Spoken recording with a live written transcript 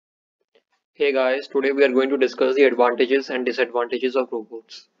Hey guys, today we are going to discuss the advantages and disadvantages of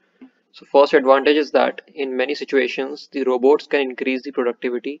robots. So first advantage is that in many situations the robots can increase the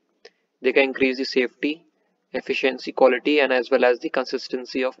productivity, they can increase the safety, efficiency, quality and as well as the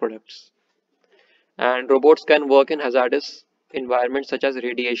consistency of products. And robots can work in hazardous environments such as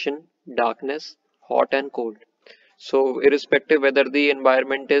radiation, darkness, hot and cold. So irrespective whether the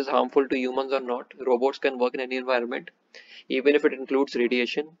environment is harmful to humans or not, robots can work in any environment, even if it includes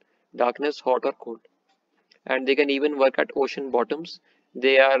radiation, darkness, hot or cold. And they can even work at ocean bottoms.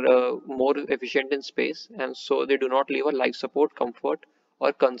 They are more efficient in space, and so they do not leave a life support, comfort,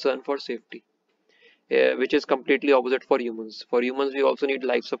 or concern for safety, which is completely opposite for humans. For humans, we also need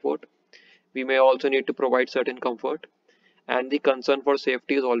life support. We may also need to provide certain comfort, and the concern for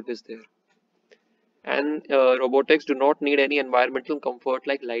safety is always there. And robotics do not need any environmental comfort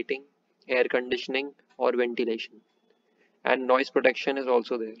like lighting, air conditioning, or ventilation. And noise protection is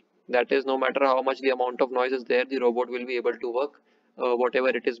also there. That is, no matter how much the amount of noise is there, the robot will be able to work whatever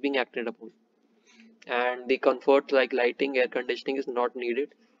it is being acted upon. And the comfort like lighting, air conditioning is not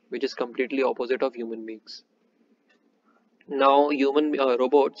needed, which is completely opposite of human beings. Now human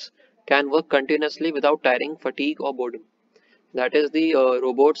robots can work continuously without tiring, fatigue or boredom. That is, the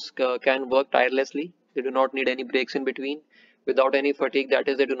robots can work tirelessly. They do not need any breaks in between, without any fatigue. That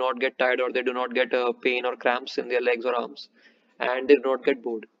is, they do not get tired or they do not get pain or cramps in their legs or arms, and they do not get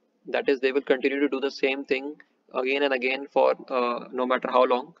bored. That is, they will continue to do the same thing again and again for no matter how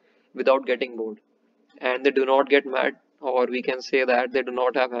long without getting bored. And they do not get mad, or we can say that they do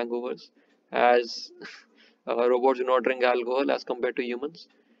not have hangovers, as robots do not drink alcohol as compared to humans,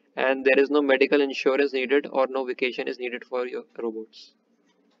 and there is no medical insurance needed or no vacation is needed for your robots.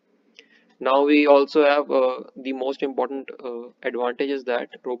 Now we also have the most important advantage is that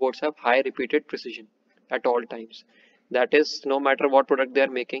robots have high repeated precision at all times. That is, no matter what product they are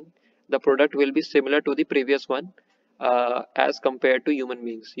making, the product will be similar to the previous one as compared to human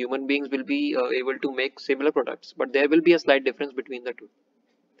beings. Human beings will be able to make similar products, but there will be a slight difference between the two.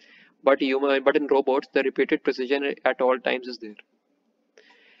 But in robots, the repeated precision at all times is there,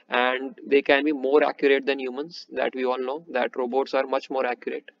 and they can be more accurate than humans. That we all know that robots are much more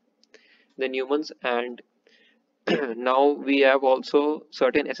accurate than humans. And now we have also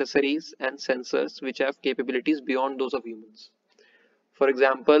certain accessories and sensors which have capabilities beyond those of humans. For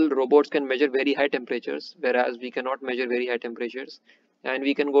example, robots can measure very high temperatures, whereas we cannot measure very high temperatures. And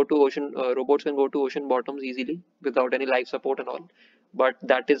we can go to ocean, robots can go to ocean bottoms easily without any life support and all. But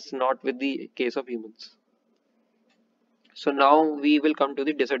that is not with the case of humans. So now we will come to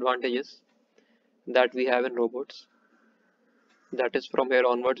the disadvantages that we have in robots. That is, from here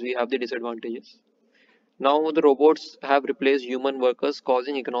onwards, we have the disadvantages. Now the robots have replaced human workers,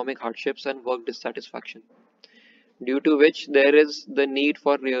 causing economic hardships and work dissatisfaction, due to which there is the need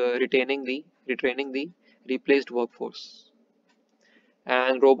for retraining the replaced workforce.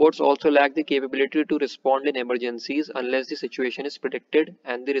 And robots also lack the capability to respond in emergencies unless the situation is predicted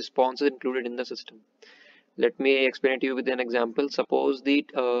and the response is included in the system. Let me explain it to you with an example. Suppose the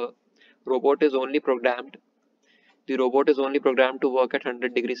robot is only programmed. The robot is only programmed to work at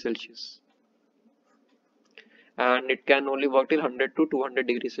 100 degrees Celsius, and it can only work till 100 to 200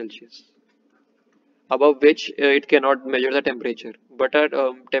 degrees Celsius, above which it cannot measure the temperature. But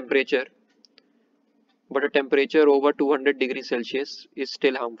a temperature over 200 degrees Celsius is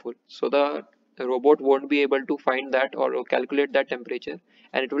still harmful. So the robot won't be able to find that or calculate that temperature,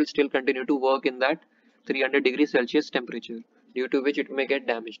 and it will still continue to work in that 300 degrees Celsius temperature, due to which it may get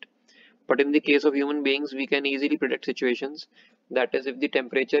damaged. But in the case of human beings, we can easily predict situations. That is, if the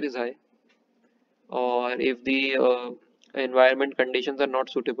temperature is high or if the environment conditions are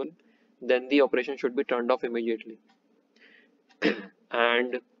not suitable, then the operation should be turned off immediately.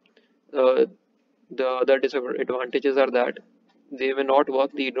 And uh, the other disadvantages are that they may not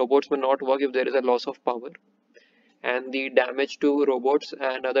work, the robots may not work if there is a loss of power, and the damage to robots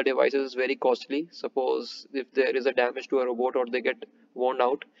and other devices is very costly. Suppose if there is a damage to a robot or they get worn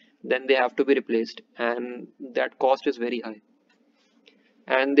out, then they have to be replaced, and that cost is very high.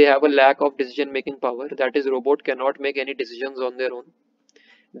 And they have a lack of decision making power. That is, robot cannot make any decisions on their own.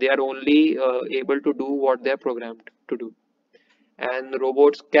 They are only able to do what they are programmed to do. And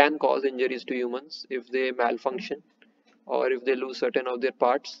robots can cause injuries to humans if they malfunction or if they lose certain of their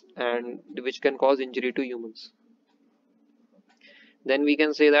parts, and which can cause injury to humans. Then we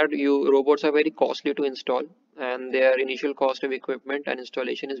can say that robots are very costly to install, and their initial cost of equipment and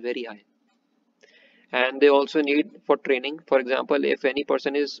installation is very high. And they also need for training. For example, if any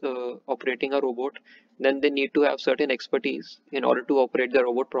person is operating a robot, then they need to have certain expertise in order to operate the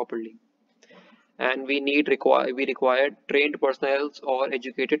robot properly. And we require trained personnel or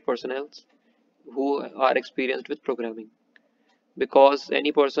educated personnel who are experienced with programming, because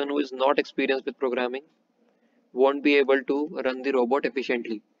any person who is not experienced with programming won't be able to run the robot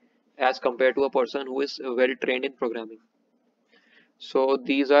efficiently as compared to a person who is well trained in programming. So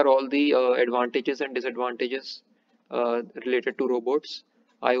these are all the advantages and disadvantages related to robots.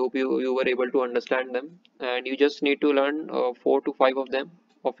 I hope you were able to understand them, and you just need to learn 4 to 5 of them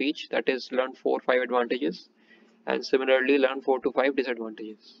of each. That is, learn 4 5 advantages, and similarly learn 4 to 5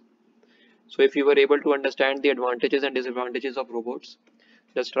 disadvantages. So if you were able to understand the advantages and disadvantages of robots,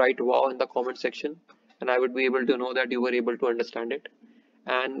 just write wow in the comment section, and I would be able to know that you were able to understand it.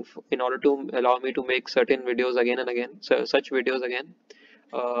 And in order to allow me to make certain videos again and again, so such videos again,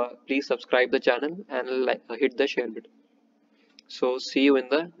 please subscribe the channel and hit the share button. So see you in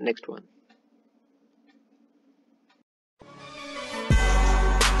the next one.